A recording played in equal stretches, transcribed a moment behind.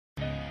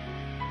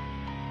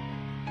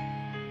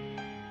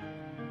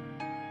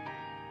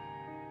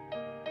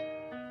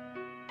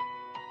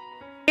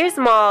Here's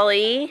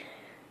Molly.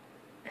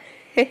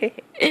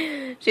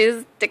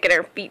 She's sticking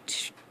her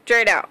feet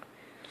straight out.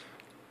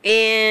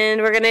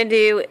 And we're going to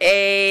do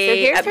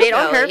a update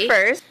on her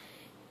first.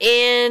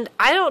 And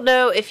I don't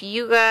know if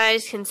you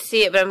guys can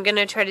see it, but I'm going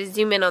to try to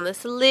zoom in on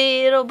this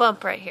little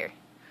bump right here.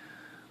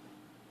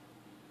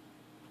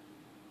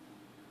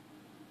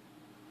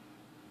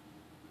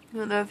 I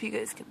don't know if you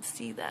guys can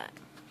see that.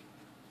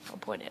 I'll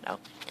point it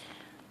out.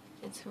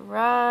 It's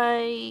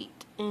right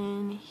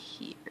in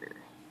here.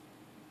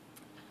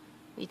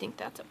 We think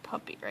that's a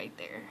puppy right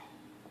there.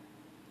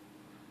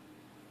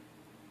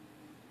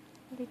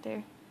 Right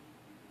there.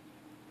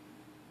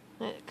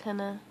 It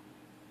kind of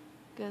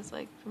goes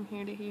like from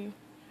here to here.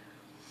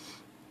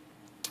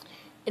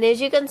 And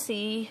as you can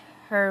see,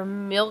 her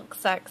milk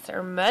sacs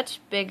are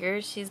much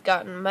bigger. She's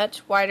gotten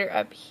much wider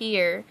up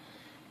here.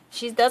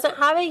 She doesn't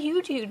have a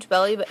huge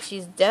belly, but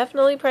she's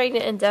definitely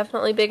pregnant and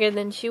definitely bigger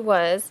than she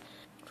was.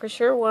 For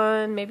sure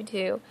 1, maybe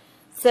 2.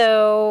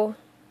 So,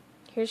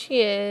 here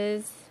she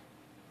is.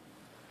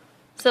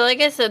 So,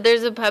 like I said,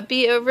 there's a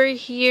puppy over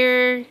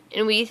here,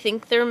 and we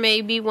think there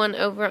may be one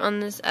over on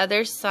this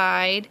other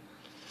side.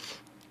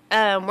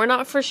 We're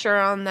not for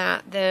sure on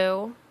that,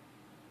 though.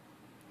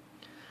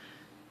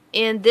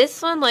 And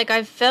this one, like,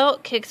 I've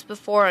felt kicks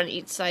before on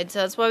each side, so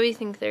that's why we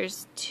think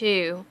there's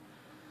 2.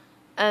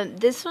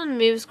 This one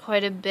moves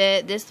quite a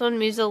bit. This one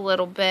moves a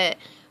little bit.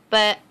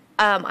 But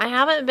I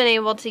haven't been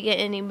able to get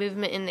any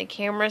movement in the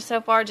camera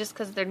so far just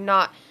because they're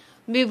not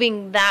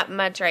moving that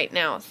much right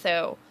now.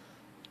 So,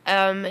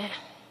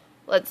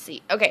 let's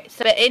see. Okay,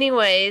 so but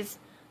anyways,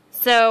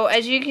 so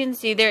as you can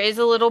see, there is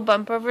a little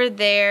bump over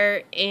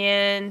there.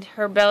 And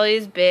her belly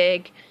is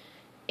big.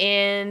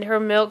 And her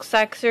milk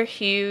sacs are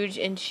huge.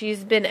 And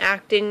she's been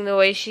acting the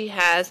way she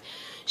has.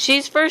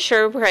 She's for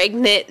sure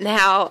pregnant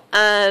now.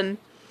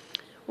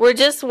 We're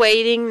just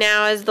waiting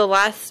now as the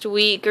last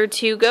week or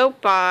 2 go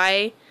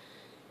by,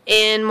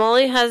 and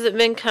Molly hasn't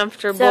been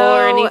comfortable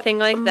or anything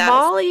like that.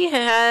 Molly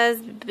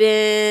has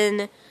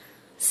been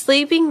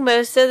sleeping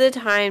most of the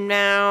time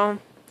now.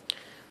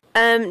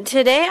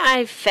 Today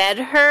I fed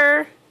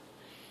her,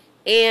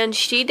 and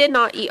she did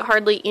not eat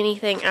hardly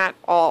anything at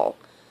all.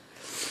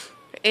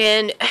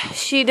 And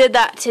she did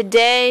that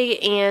today,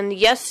 and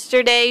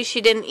yesterday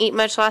she didn't eat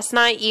much last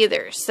night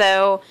either.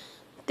 So,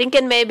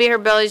 thinking maybe her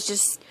belly's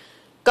just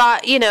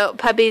got, you know,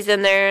 puppies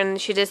in there and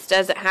she just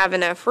doesn't have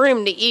enough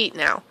room to eat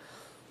now.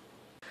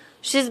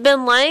 She's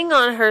been laying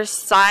on her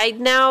side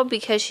now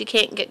because she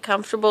can't get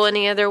comfortable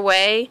any other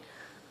way.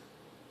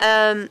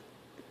 So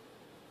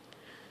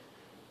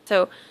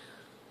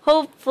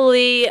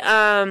hopefully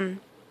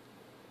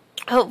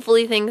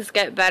things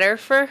get better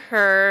for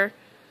her.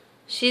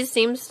 She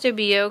seems to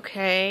be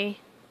okay.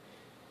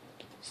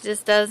 She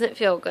just doesn't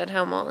feel good,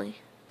 huh, Molly?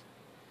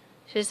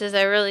 She says,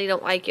 I really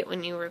don't like it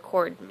when you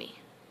record me.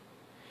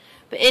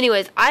 But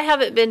anyways, I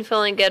haven't been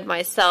feeling good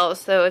myself,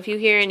 so if you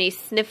hear any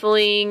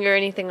sniffling or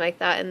anything like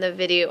that in the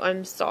video,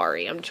 I'm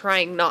sorry. I'm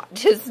trying not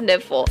to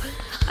sniffle.